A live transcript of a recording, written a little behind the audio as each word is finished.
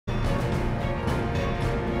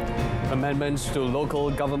Amendments to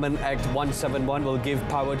Local Government Act 171 will give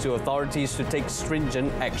power to authorities to take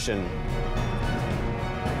stringent action.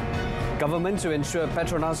 Government to ensure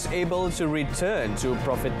Petronas able to return to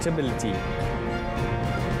profitability.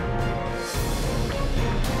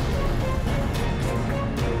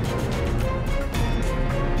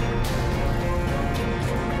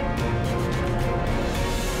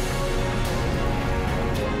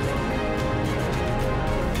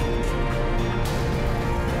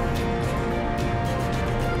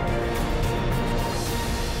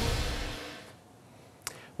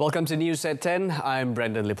 Welcome to News at 10. I'm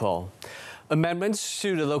Brendan Lipol. Amendments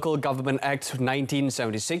to the Local Government Act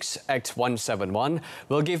 1976, Act 171,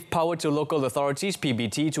 will give power to local authorities,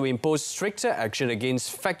 PBT, to impose stricter action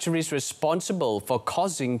against factories responsible for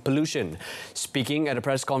causing pollution. Speaking at a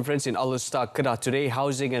press conference in Alor Setar, Kedah today,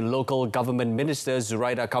 Housing and Local Government Minister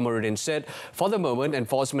Zuraida Kamarudin said, for the moment,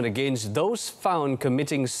 enforcement against those found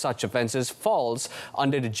committing such offences falls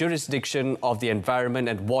under the jurisdiction of the Environment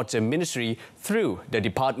and Water Ministry through the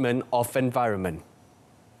Department of Environment.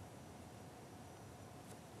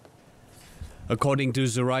 According to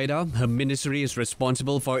Zuraida, her ministry is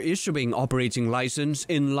responsible for issuing operating license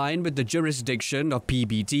in line with the jurisdiction of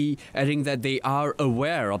PBT, adding that they are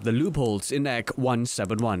aware of the loopholes in Act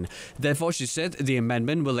 171. Therefore, she said the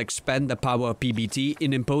amendment will expand the power of PBT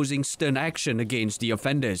in imposing stern action against the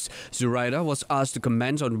offenders. Zuraida was asked to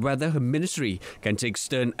comment on whether her ministry can take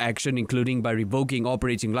stern action, including by revoking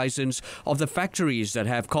operating license of the factories that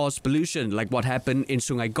have caused pollution, like what happened in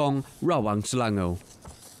Sungai Gong, Rawang, Selangor.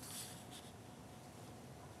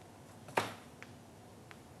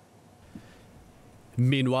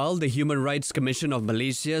 Meanwhile, the Human Rights Commission of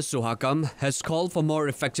Malaysia, Suhakam, has called for more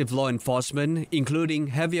effective law enforcement, including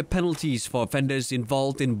heavier penalties for offenders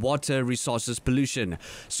involved in water resources pollution.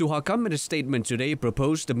 Suhakam, in a statement today,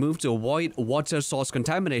 proposed a move to avoid water source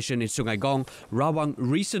contamination in Sungai Gong, Rawang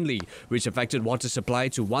recently, which affected water supply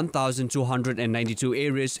to 1,292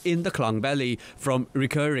 areas in the Klang Valley from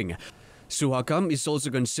recurring. Suhakam is also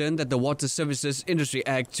concerned that the Water Services Industry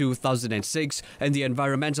Act 2006 and the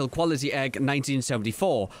Environmental Quality Act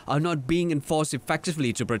 1974 are not being enforced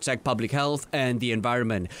effectively to protect public health and the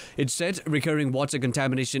environment. It said recurring water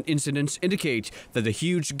contamination incidents indicate that the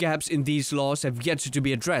huge gaps in these laws have yet to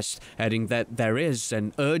be addressed, adding that there is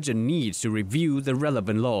an urgent need to review the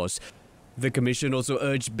relevant laws. The Commission also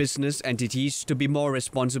urged business entities to be more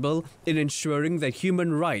responsible in ensuring that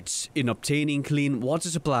human rights in obtaining clean water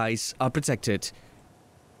supplies are protected.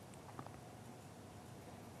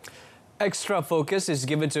 Extra focus is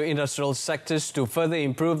given to industrial sectors to further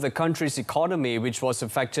improve the country's economy, which was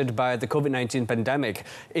affected by the COVID-19 pandemic.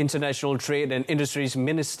 International Trade and Industries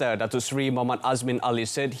Minister Datuk Seri Muhammad Azmin Ali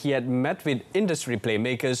said he had met with industry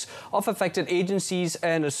playmakers of affected agencies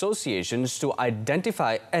and associations to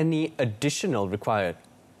identify any additional required.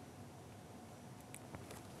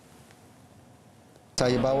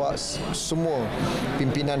 Saya bawa semua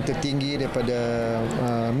pimpinan tertinggi daripada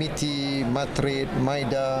MITI, Matrid,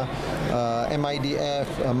 MIDA, MIDF,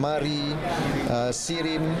 MARI,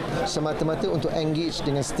 SIRIM, semata-mata untuk engage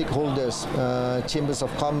dengan stakeholders, Chambers of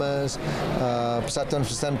Commerce,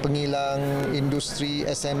 Persatuan-Persatuan Pengilang, Industri,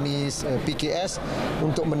 SMEs, PKS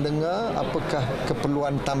untuk mendengar apakah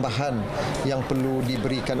keperluan tambahan yang perlu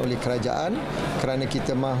diberikan oleh kerajaan kerana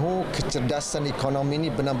kita mahu kecerdasan ekonomi ini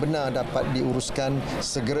benar-benar dapat diuruskan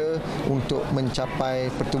segera untuk mencapai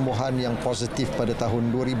pertumbuhan yang positif pada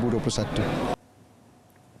tahun 2021.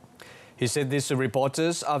 He said this to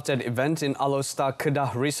reporters after an event in Alor Setar,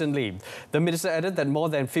 Kedah recently. The minister added that more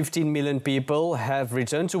than 15 million people have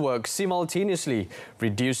returned to work simultaneously,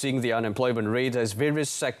 reducing the unemployment rate as various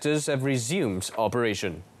sectors have resumed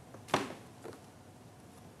operation.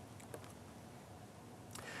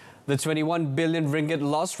 The 21 billion ringgit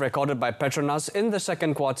loss recorded by Petronas in the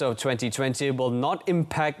second quarter of 2020 will not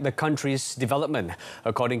impact the country's development.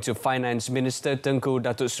 According to Finance Minister Tengku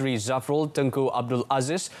Datuk Seri Zafrul Tengku Abdul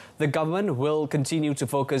Aziz, the government will continue to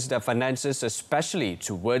focus their finances especially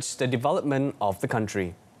towards the development of the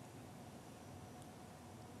country.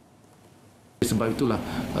 Sebab itulah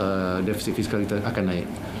defisit fiskal kita akan naik.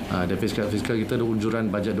 Defisit fiskal kita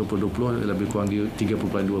unjuran bajet 2020 lebih kurang di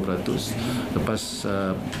 3.2%. Lepas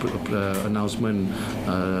announcement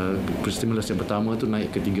stimulus yang pertama tu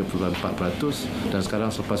naik ke 3.4%, dan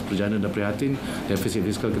sekarang selepas perjalanan dan prihatin, defisit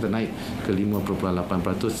fiskal kita naik ke 5.8%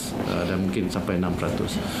 dan mungkin sampai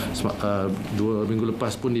 6%. 2 minggu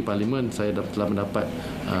lepas pun di Parlimen saya telah mendapat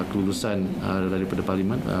kelulusan daripada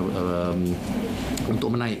Parlimen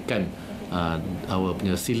untuk menaikkan our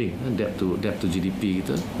punya ceiling debt to GDP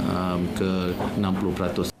kita ke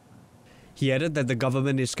 60%. He added that the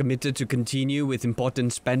government is committed to continue with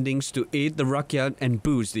important spendings to aid the rakyat and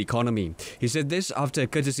boost the economy. He said this after a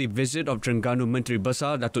courtesy visit of Terengganu Menteri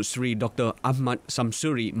Besar Datuk Seri Dr. Ahmad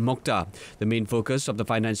Samsuri Mokhtar. The main focus of the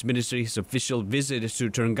Finance Ministry's official visit to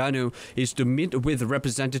Terengganu is to meet with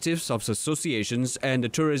representatives of associations and the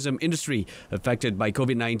tourism industry affected by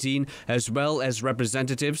COVID-19, as well as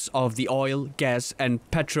representatives of the oil, gas and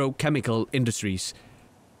petrochemical industries.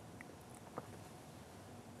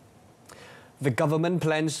 The government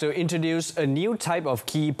plans to introduce a new type of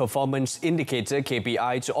key performance indicator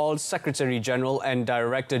KPI to all Secretary General and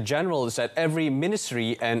Director Generals at every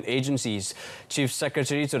ministry and agencies. Chief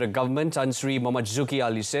Secretary to the government Tan Sri Mohamad Zuki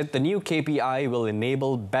Ali said the new KPI will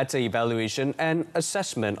enable better evaluation and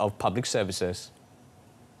assessment of public services.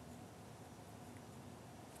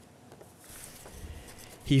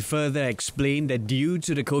 He further explained that due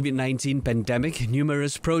to the COVID-19 pandemic,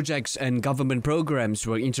 numerous projects and government programs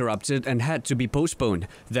were interrupted and had to be postponed.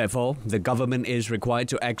 Therefore, the government is required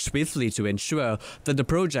to act swiftly to ensure that the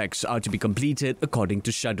projects are to be completed according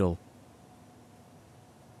to schedule.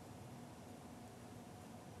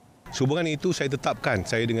 Sehubungan itu saya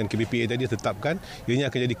dengan KPPA tadi tetapkan ianya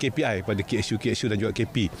akan jadi KPI pada KSU dan juga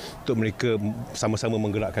KP untuk mereka sama-sama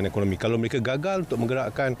menggerakkan ekonomi. Kalau mereka gagal untuk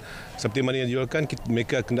menggerakkan seperti mana yang dijualkan,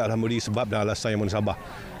 mereka hendaklah memberi sebab dan alasan yang menasabah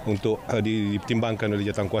untuk dipertimbangkan oleh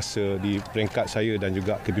jawatankuasa di peringkat saya dan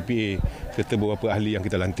juga KPPA serta beberapa ahli yang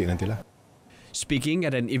kita lantik nantilah. Speaking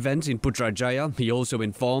at an event in Putrajaya, he also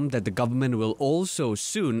informed that the government will also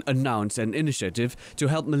soon announce an initiative to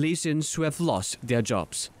help Malaysians who have lost their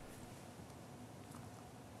jobs.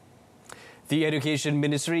 The Education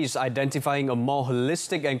Ministry is identifying a more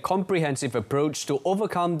holistic and comprehensive approach to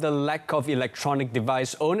overcome the lack of electronic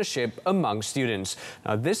device ownership among students.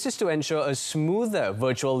 Now, this is to ensure a smoother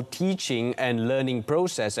virtual teaching and learning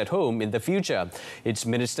process at home in the future. Its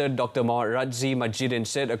Minister Dr. Razzi Majidin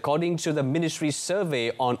said according to the Ministry's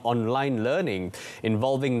survey on online learning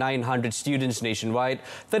involving 900 students nationwide,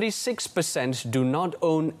 36% do not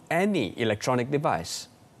own any electronic device.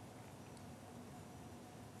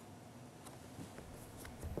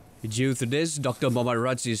 Due to this, Dr. Mohamad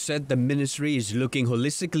Razzi said the ministry is looking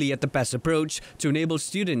holistically at the best approach to enable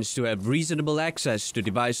students to have reasonable access to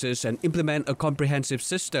devices and implement a comprehensive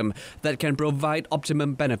system that can provide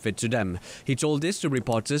optimum benefit to them. He told this to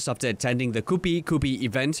reporters after attending the Kupi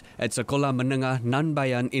event at Sekolah Menengah Nan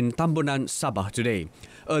Bayan in Tambunan, Sabah today.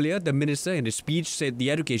 Earlier, the minister in his speech said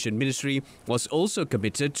the Education Ministry was also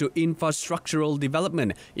committed to infrastructural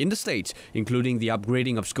development in the state, including the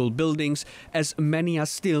upgrading of school buildings, as many are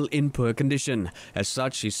still in poor condition. As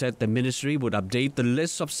such, he said the ministry would update the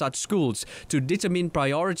list of such schools to determine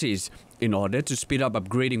priorities in order to speed up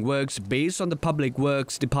upgrading works based on the Public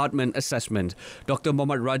Works Department assessment. Dr.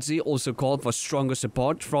 Mohamad Razzi also called for stronger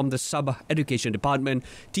support from the Sabah Education Department,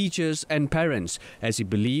 teachers and parents, as he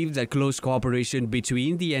believed that close cooperation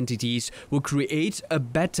between the entities will create a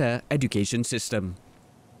better education system.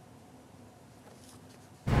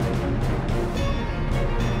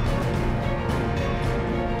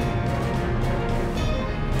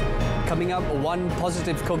 Coming up, one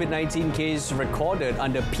positive COVID-19 case recorded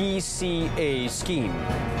under PCA scheme.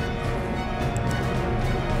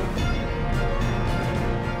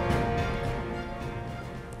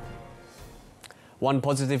 One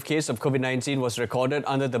positive case of COVID-19 was recorded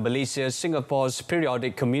under the Malaysia-Singapore's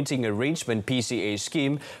Periodic Commuting Arrangement PCA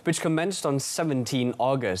scheme, which commenced on 17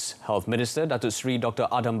 August. Health Minister Datuk Seri Dr.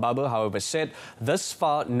 Adam Baber, however, said thus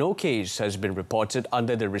far no case has been reported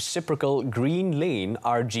under the Reciprocal Green Lane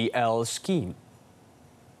RGL scheme.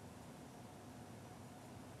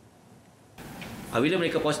 Bila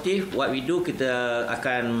mereka positif, what we do, kita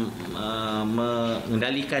akan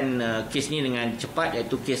mengendalikan kes ni dengan cepat,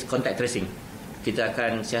 iaitu kes contact tracing. Kita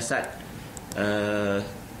akan siasat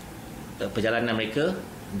perjalanan mereka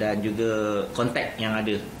dan juga kontak yang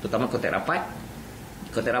ada, terutama kontak rapat.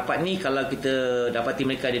 Kontak rapat ni kalau kita dapati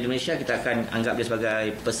mereka di Indonesia, kita akan anggap dia sebagai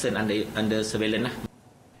person under surveillance lah.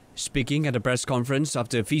 Speaking at a press conference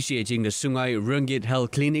after officiating the Sungai Renggit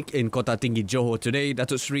Health Clinic in Kota Tinggi, Johor today,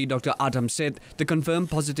 Datuk Seri Dr. Adam said the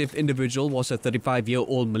confirmed positive individual was a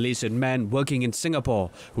 35-year-old Malaysian man working in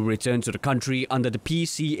Singapore who returned to the country under the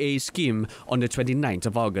PCA scheme on the 29th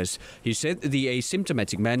of August. He said the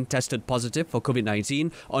asymptomatic man tested positive for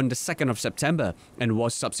COVID-19 on the 2nd of September and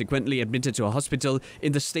was subsequently admitted to a hospital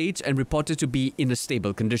in the state and reported to be in a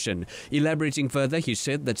stable condition. Elaborating further, he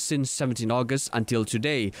said that since 17 August until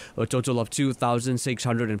today, A total of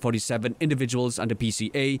 2,647 individuals under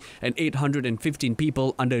PCA and 815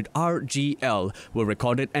 people under RGL were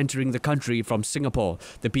recorded entering the country from Singapore.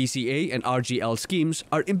 The PCA and RGL schemes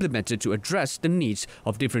are implemented to address the needs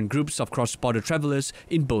of different groups of cross-border travellers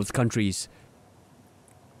in both countries.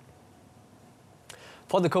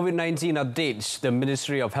 For the COVID-19 updates, the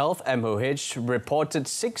Ministry of Health (MOH) reported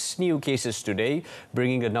 6 new cases today,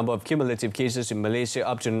 bringing the number of cumulative cases in Malaysia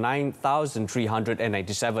up to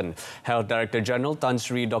 9,397. Health Director General Tan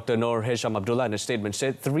Sri Dr. Noor Hisham Abdullah in a statement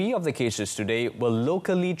said 3 of the cases today were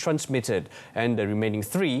locally transmitted and the remaining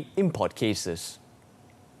 3 import cases.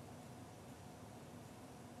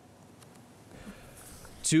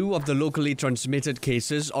 2 of the locally transmitted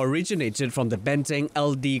cases originated from the Benteng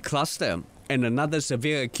LD cluster, and another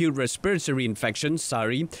severe acute respiratory infection,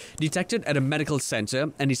 SARI, detected at a medical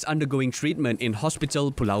centre and is undergoing treatment in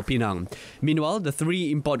Hospital Pulau Pinang. Meanwhile, the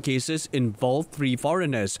 3 import cases involve 3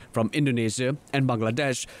 foreigners from Indonesia and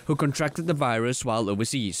Bangladesh who contracted the virus while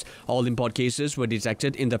overseas. All import cases were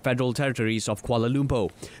detected in the federal territories of Kuala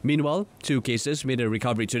Lumpur. Meanwhile, 2 cases made a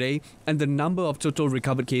recovery today, and the number of total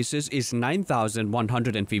recovered cases is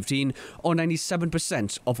 9,115, or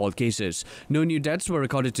 97% of all cases. No new deaths were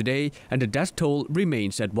recorded today, and the death toll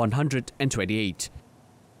remains at 128.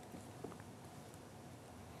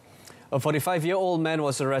 A 45-year-old man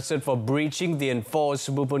was arrested for breaching the Enforced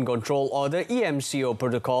Movement Control Order (EMCO)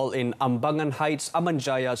 protocol in Ambangan Heights,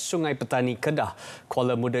 Amanjaya, Sungai Petani, Kedah.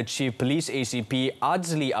 Kuala Muda Chief Police ACP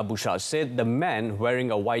Adzli Abu Shah said the man wearing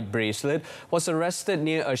a white bracelet was arrested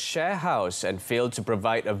near a share house and failed to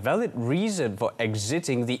provide a valid reason for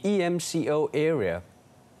exiting the EMCO area.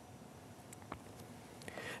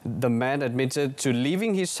 The man admitted to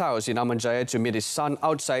leaving his house in Amanjaya to meet his son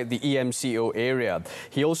outside the EMCO area.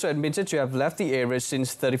 He also admitted to have left the area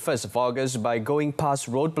since 31st of August by going past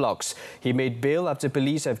roadblocks. He made bail after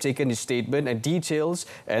police have taken his statement and details,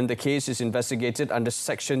 and the case is investigated under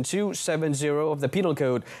Section 270 of the Penal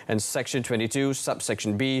Code and Section 22,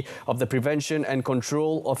 Subsection B of the Prevention and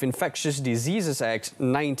Control of Infectious Diseases Act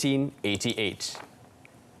 1988.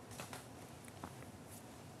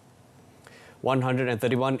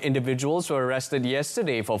 131 individuals were arrested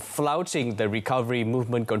yesterday for flouting the Recovery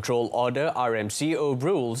Movement Control Order (RMCO)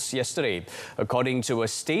 rules yesterday. According to a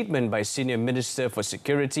statement by Senior Minister for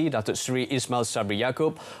Security, Datuk Seri Ismail Sabri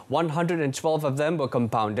Yaakob, 112 of them were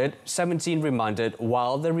compounded, 17 remanded,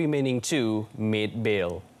 while the remaining 2 made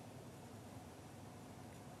bail.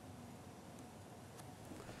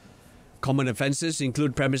 Common offences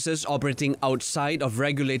include premises operating outside of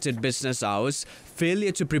regulated business hours,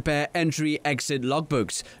 failure to prepare entry-exit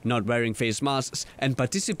logbooks, not wearing face masks, and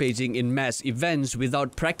participating in mass events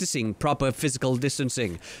without practicing proper physical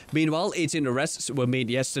distancing. Meanwhile, 18 arrests were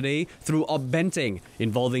made yesterday through Benteng,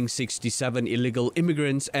 involving 67 illegal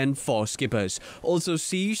immigrants and 4 skippers. Also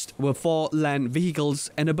seized were 4 land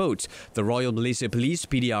vehicles and a boat. The Royal Malaysia Police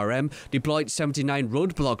 (PDRM) deployed 79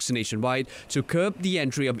 roadblocks nationwide to curb the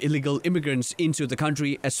entry of illegal immigrants into the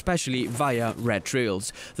country, especially via red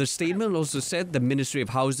trails. The statement also said the Ministry of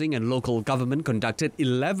Housing and Local Government conducted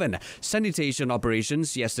 11 sanitation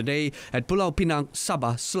operations yesterday at Pulau Pinang,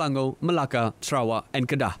 Sabah, Selangor, Melaka, Sarawak and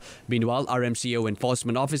Kedah. Meanwhile, RMCO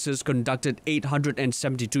enforcement officers conducted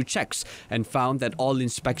 872 checks and found that all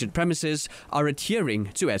inspected premises are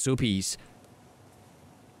adhering to SOPs.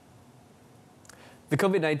 The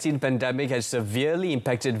COVID-19 pandemic has severely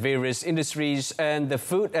impacted various industries, and the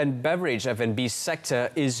food and beverage F&B sector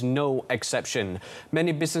is no exception.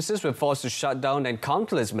 Many businesses were forced to shut down, and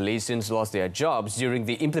countless Malaysians lost their jobs during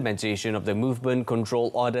the implementation of the Movement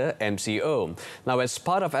Control Order (MCO). Now, as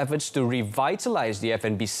part of efforts to revitalise the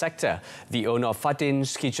F&B sector, the owner of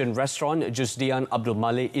Fatin's Kitchen restaurant, Jusdian Abdul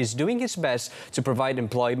Malik, is doing his best to provide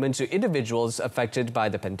employment to individuals affected by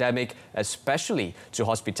the pandemic, especially to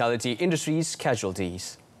hospitality industry's casualties.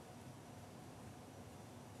 Saya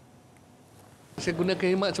guna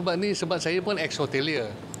khidmat sebab saya pun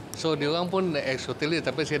ex-hotelier. So, diorang pun ex-hotelier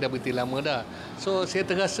tapi saya dah berhenti lama dah. So, saya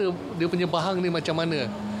terasa dia punya bahang ni macam mana.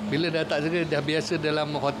 Bila dah tak jaga, dah biasa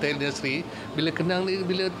dalam hotel industri, bila kenang ni,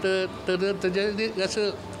 bila terjadi,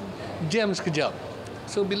 rasa jam sekejap.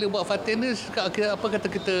 So, bila buat Fatin ni, apa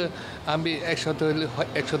kata kita ambil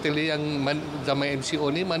ex-hotelier yang zaman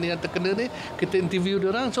MCO ni, mana yang terkena ni, kita interview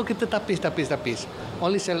diorang, so kita tapis.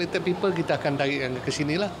 Only selected people kita akan tarik ke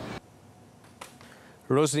sini lah.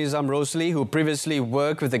 Rosnizam Rosli, who previously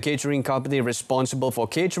worked with the catering company responsible for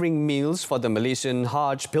catering meals for the Malaysian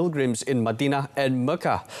Hajj pilgrims in Madinah and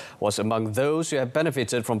Mecca, was among those who have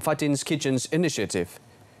benefited from Fatin's Kitchen's initiative.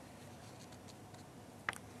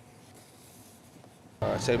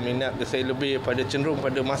 Saya minat, saya lebih pada cenderung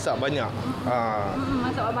pada masak banyak.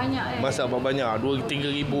 Masak banyak Masak banyak,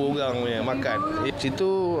 2-3 ribu orang makan.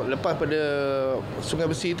 Situ lepas pada Sungai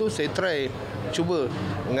Besi tu saya cuba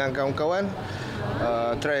dengan kawan-kawan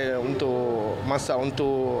try untuk masak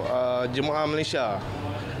untuk jemaah Malaysia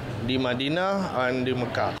di Madinah dan di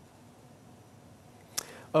Mekah.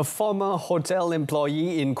 A former hotel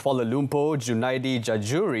employee in Kuala Lumpur, Junaidi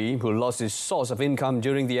Jajuri, who lost his source of income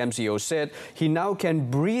during the MCO, said he now can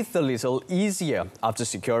breathe a little easier after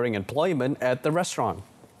securing employment at the restaurant.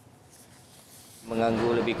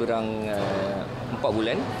 Menganggur lebih kurang 4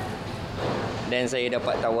 bulan dan saya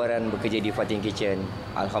dapat tawaran bekerja di Fatin Kitchen.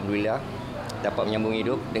 Alhamdulillah, dapat menyambung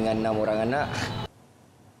hidup dengan 6 orang anak.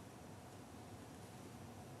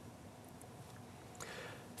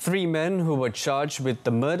 Three men who were charged with the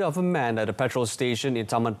murder of a man at a petrol station in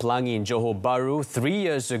Taman Pelangi in Johor Bahru 3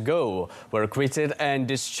 years ago were acquitted and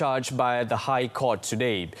discharged by the High Court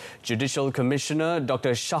today. Judicial Commissioner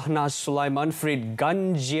Dr. Shahnaz Sulaiman freed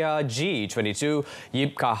Gan Jia Ji, 22,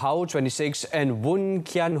 Yip Kahau, 26 and Woon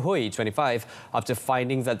Kian Hui, 25, after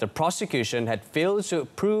finding that the prosecution had failed to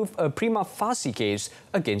prove a prima facie case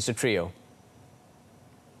against the trio.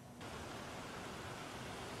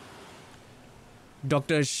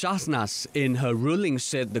 Dr. Shahnaz, in her ruling,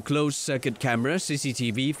 said the closed-circuit camera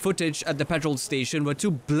CCTV footage at the petrol station were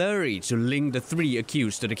too blurry to link the three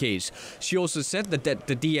accused to the case. She also said that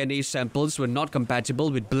the DNA samples were not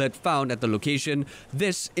compatible with blood found at the location,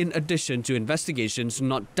 this in addition to investigations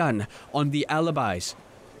not done on the alibis.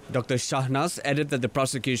 Dr. Shahnaz added that the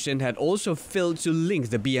prosecution had also failed to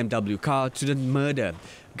link the BMW car to the murder.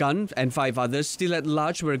 Gun and 5 others still at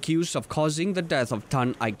large were accused of causing the death of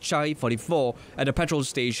Tan Aik Chai, 44, at a petrol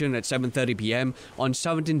station at 7:30 p.m. on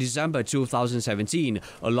 17 December 2017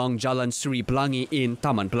 along Jalan Sri Pelangi in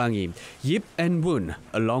Taman Pelangi. Yip and Woon,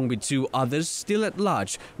 along with 2 others still at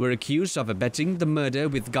large, were accused of abetting the murder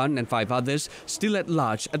with Gun and 5 others still at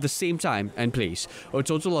large at the same time and place. A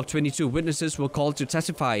total of 22 witnesses were called to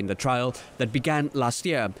testify in the trial that began last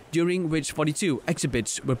year, during which 42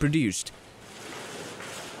 exhibits were produced.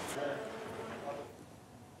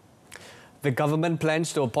 The government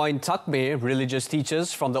plans to appoint takmir religious teachers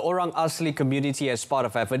from the Orang Asli community as part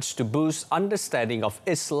of efforts to boost understanding of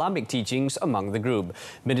Islamic teachings among the group.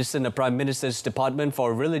 Minister in the Prime Minister's Department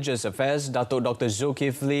for Religious Affairs, Datuk Dr.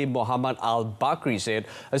 Zulkifli Muhammad Al-Bakri, said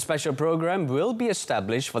a special program will be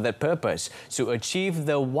established for that purpose to achieve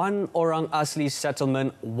the One Orang Asli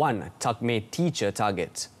Settlement, One Takmir Teacher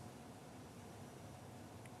target.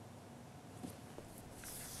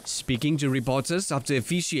 Speaking to reporters after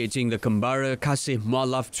officiating the Kembara Kasih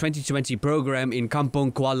Mualaf 2020 program in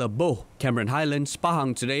Kampung Kuala Boh, Cameron Highlands,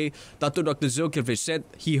 Pahang today, Datuk Dr. Zulkifli said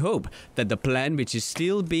he hoped that the plan, which is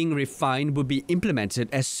still being refined, would be implemented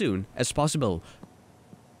as soon as possible.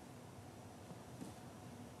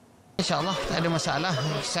 InsyaAllah tak ada masalah.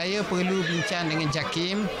 Saya perlu bincang dengan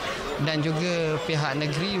JAKIM dan juga pihak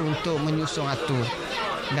negeri untuk menyusung atur.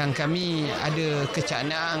 Dan kami ada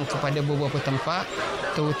kecaknaan kepada beberapa tempat,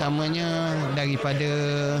 terutamanya daripada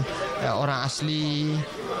orang asli,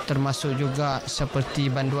 termasuk juga seperti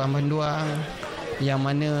banduan-banduan yang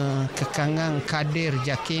mana kekangan kader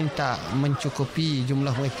JAKIM tak mencukupi,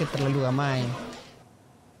 jumlah mereka terlalu ramai.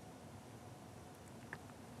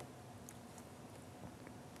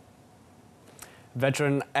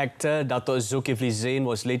 Veteran actor Datuk Zulkifli Zain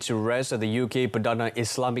was laid to rest at the UK Perdana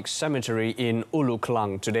Islamic Cemetery in Ulu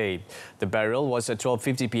Klang today. The burial was at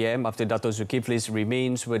 12:50 p.m. after Datuk Zulkifli's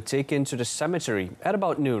remains were taken to the cemetery at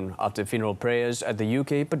about noon after funeral prayers at the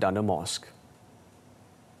UK Perdana Mosque.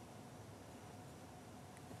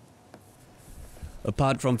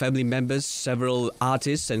 Apart from family members, several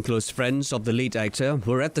artists and close friends of the late actor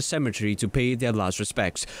were at the cemetery to pay their last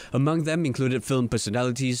respects. Among them included film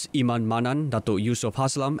personalities Iman Manan, Datuk Yusof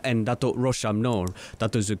Haslam and Datuk Rosham Noor.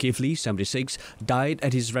 Datuk Zulkifli, 76, died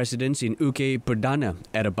at his residence in UK Perdana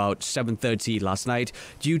at about 7:30 last night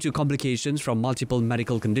due to complications from multiple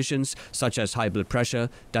medical conditions such as high blood pressure,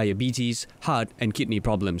 diabetes, heart and kidney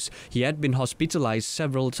problems. He had been hospitalized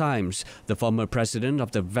several times. The former president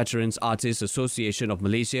of the Veterans Artists Association of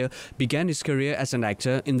Malaysia began his career as an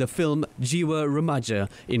actor in the film Jiwa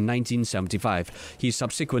Remaja in 1975. He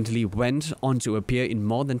subsequently went on to appear in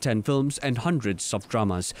more than 10 films and hundreds of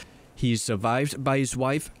dramas. He is survived by his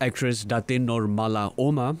wife, actress Datin Nur Mala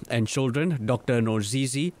Omar, and children Dr. Nur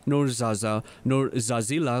Zizi, Nur Zaza, Nur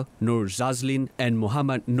Zazila, Nur Zazlin, and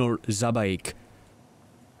Muhammad Nur Zabaik.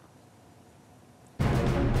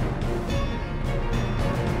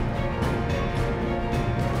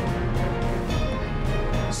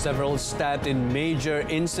 Several stabbed in major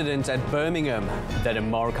incidents at Birmingham. That and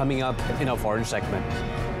more coming up in our foreign segment.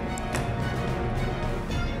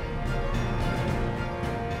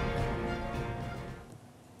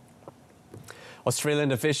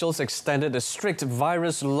 Australian officials extended a strict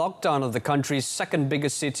virus lockdown of the country's second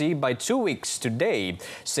biggest city by 2 weeks today,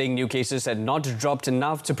 saying new cases had not dropped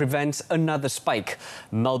enough to prevent another spike.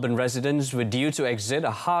 Melbourne residents were due to exit a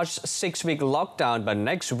harsh 6-week lockdown by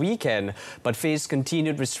next weekend, but face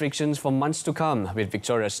continued restrictions for months to come, with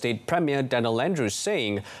Victoria State Premier Daniel Andrews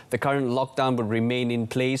saying the current lockdown would remain in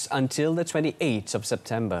place until the 28th of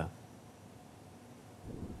September.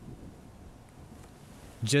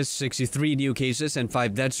 Just 63 new cases and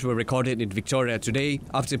 5 deaths were recorded in Victoria today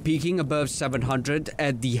after peaking above 700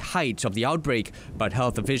 at the height of the outbreak, but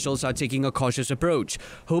health officials are taking a cautious approach.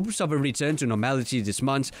 Hopes of a return to normality this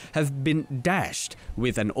month have been dashed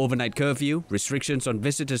with an overnight curfew, restrictions on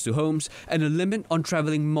visitors to homes and a limit on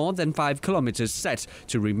travelling more than 5 kilometres set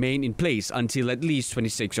to remain in place until at least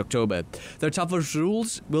 26 October. The toughest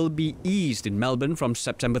rules will be eased in Melbourne from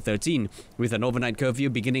September 13, with an overnight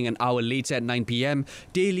curfew beginning an hour later at 9 p.m,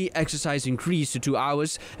 daily exercise increased to 2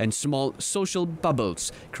 hours and small social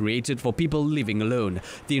bubbles created for people living alone.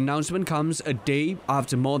 The announcement comes a day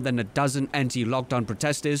after more than a dozen anti-lockdown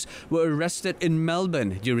protesters were arrested in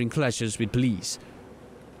Melbourne during clashes with police.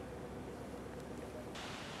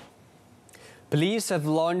 Police have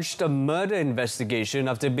launched a murder investigation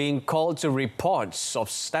after being called to reports of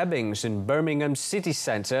stabbings in Birmingham city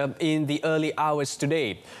centre in the early hours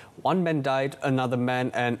today. 1 man died, another man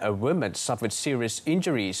and a woman suffered serious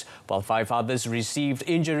injuries, while 5 others received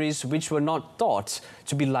injuries which were not thought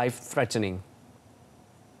to be life-threatening.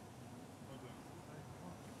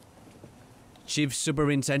 Chief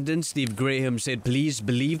Superintendent Steve Graham said police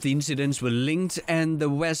believe the incidents were linked and the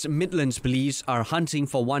West Midlands Police are hunting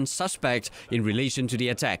for one suspect in relation to the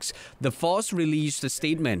attacks. The force released a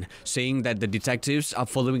statement saying that the detectives are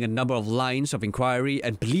following a number of lines of inquiry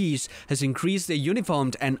and police has increased their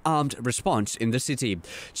uniformed and armed response in the city.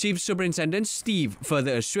 Chief Superintendent Steve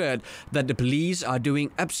further assured that the police are doing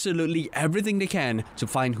absolutely everything they can to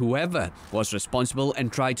find whoever was responsible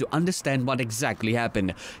and try to understand what exactly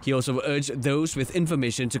happened. He also urged those with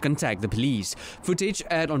information to contact the police. Footage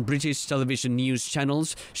aired on British television news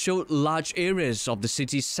channels showed large areas of the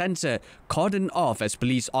city's centre cordoned off as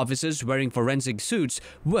police officers wearing forensic suits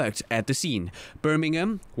worked at the scene.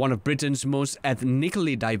 Birmingham, one of Britain's most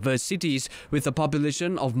ethnically diverse cities with a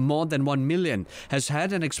population of more than 1 million, has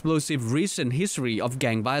had an explosive recent history of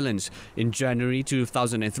gang violence. In January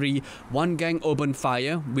 2003, one gang opened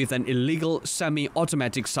fire with an illegal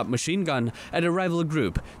semi-automatic submachine gun at a rival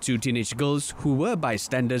group. 2 teenage girls who were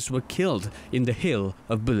bystanders were killed in the hail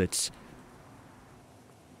of bullets.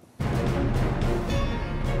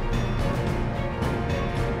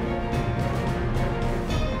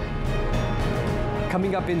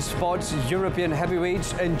 Coming up in sports, European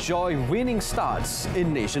heavyweights enjoy winning starts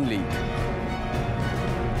in Nation League.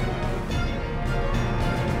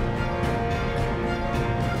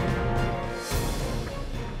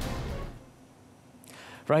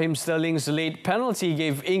 Raheem Sterling's late penalty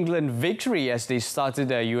gave England victory as they started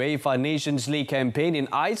their UEFA Nations League campaign in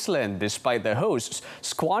Iceland, despite the hosts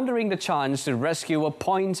squandering the chance to rescue a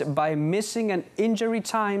point by missing an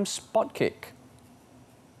injury-time spot kick.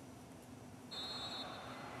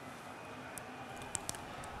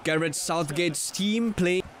 Gareth Southgate's team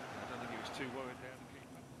played.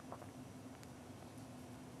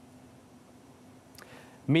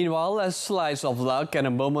 Meanwhile, a slice of luck and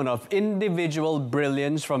a moment of individual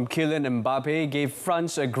brilliance from Kylian Mbappe gave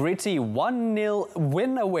France a gritty 1-0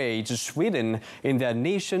 win away to Sweden in their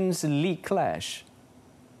Nations League clash.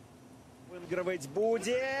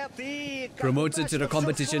 Promoted to the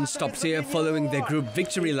competition stopped here following their group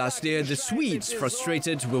victory last year. The Swedes,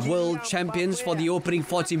 frustrated, were world champions for the opening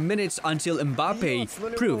 40 minutes until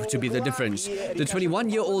Mbappe proved to be the difference. The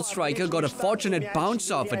 21-year-old striker got a fortunate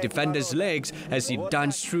bounce off a defender's legs as he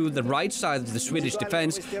danced through the right side of the Swedish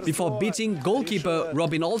defence before beating goalkeeper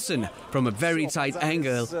Robin Olsen from a very tight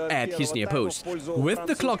angle at his near post. With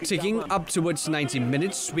the clock ticking up towards 90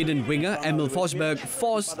 minutes, Sweden winger Emil Forsberg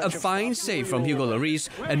forced a fine save from Hugo Lloris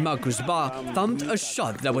and Marcus Barr thumped a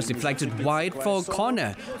shot that was deflected wide for a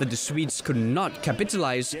corner that the Swedes could not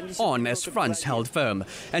capitalise on as France held firm.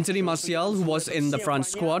 Anthony Martial, who was in the France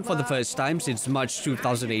squad for the first time since March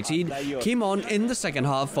 2018, came on in the second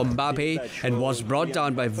half for Mbappe and was brought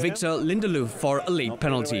down by Victor Lindelof for a late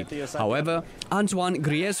penalty. However, Antoine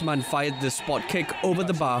Griezmann fired the spot kick over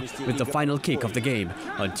the bar with the final kick of the game.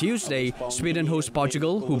 On Tuesday, Sweden host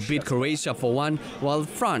Portugal, who beat Croatia 4-1, while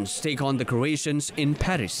France take on the Croatians in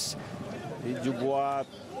Paris.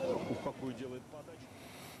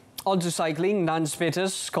 On to cycling, Nance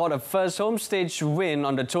Peters scored a first home stage win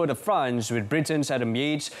on the Tour de France, with Britain's Adam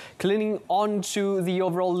Yates clinging on to the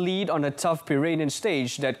overall lead on a tough Pyrenean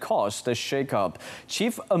stage that caused a shake-up.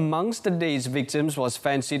 Chief amongst the day's victims was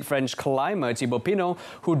fancied French climber Thibaut Pinot,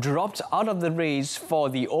 who dropped out of the race for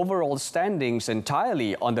the overall standings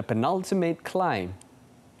entirely on the penultimate climb.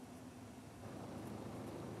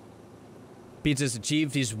 Peters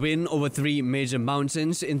achieved his win over 3 major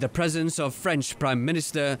mountains in the presence of French Prime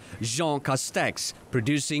Minister Jean Castex,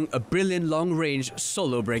 producing a brilliant long-range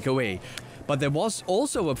solo breakaway. But there was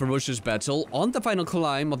also a ferocious battle on the final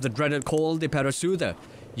climb of the dreaded Col de Parassuda.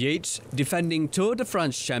 Yates, defending Tour de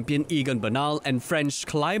France champion Egan Bernal, and French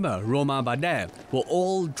climber Romain Bardet were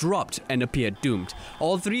all dropped and appeared doomed.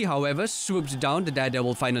 All three, however, swooped down the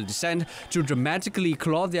daredevil final descent to dramatically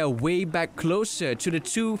claw their way back closer to the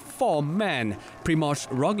two form men, Primož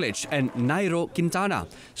Roglic and Nairo Quintana.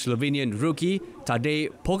 Slovenian rookie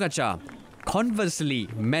Tadej Pogačar conversely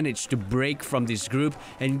managed to break from this group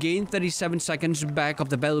and gain 37 seconds back of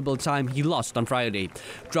the valuable time he lost on Friday.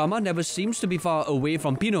 Drama never seems to be far away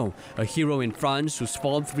from Pinot, a hero in France whose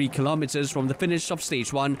fall 3 kilometers from the finish of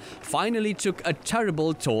stage 1 finally took a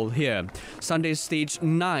terrible toll here. Sunday's stage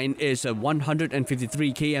 9 is a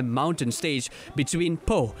 153 km mountain stage between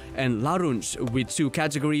Pau and Larunch, with 2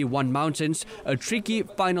 category 1 mountains, a tricky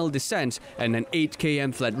final descent and an 8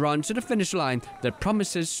 km flat run to the finish line that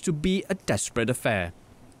promises to be a desperate affair.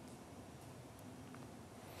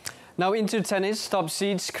 Now into tennis, top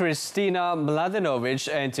seeds Kristina Mladenovic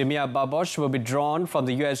and Timea Babos were withdrawn from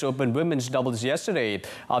the US Open women's doubles yesterday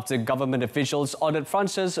after government officials ordered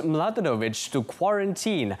Frances Mladenovic to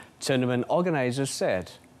quarantine, tournament organizers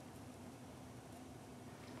said.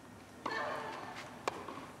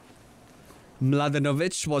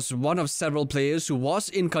 Mladenovic was one of several players who was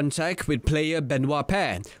in contact with player Benoit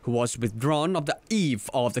Paire, who was withdrawn on the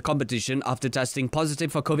eve of the competition after testing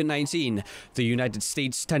positive for COVID-19. The United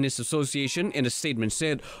States Tennis Association in a statement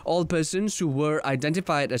said all persons who were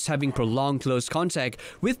identified as having prolonged close contact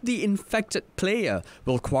with the infected player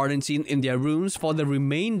will quarantine in their rooms for the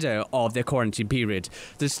remainder of their quarantine period.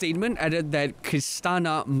 The statement added that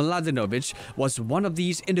Kristina Mladenovic was one of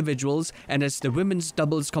these individuals, and as the women's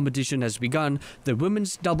doubles competition has begun, the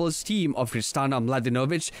women's doubles team of Kristina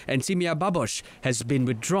Mladenovic and Timea Babos has been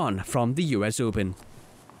withdrawn from the US Open.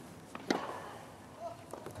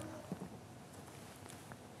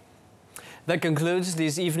 That concludes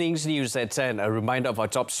this evening's news at 10. A reminder of our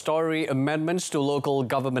top story: amendments to Local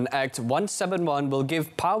Government Act 171 will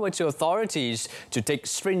give power to authorities to take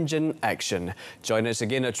stringent action. Join us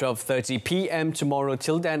again at 12:30 p.m. tomorrow.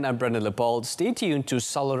 Till then, I'm Brendan Leopold. Stay tuned to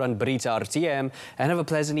Saluran Berita RTM and have a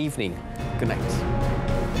pleasant evening. Good night.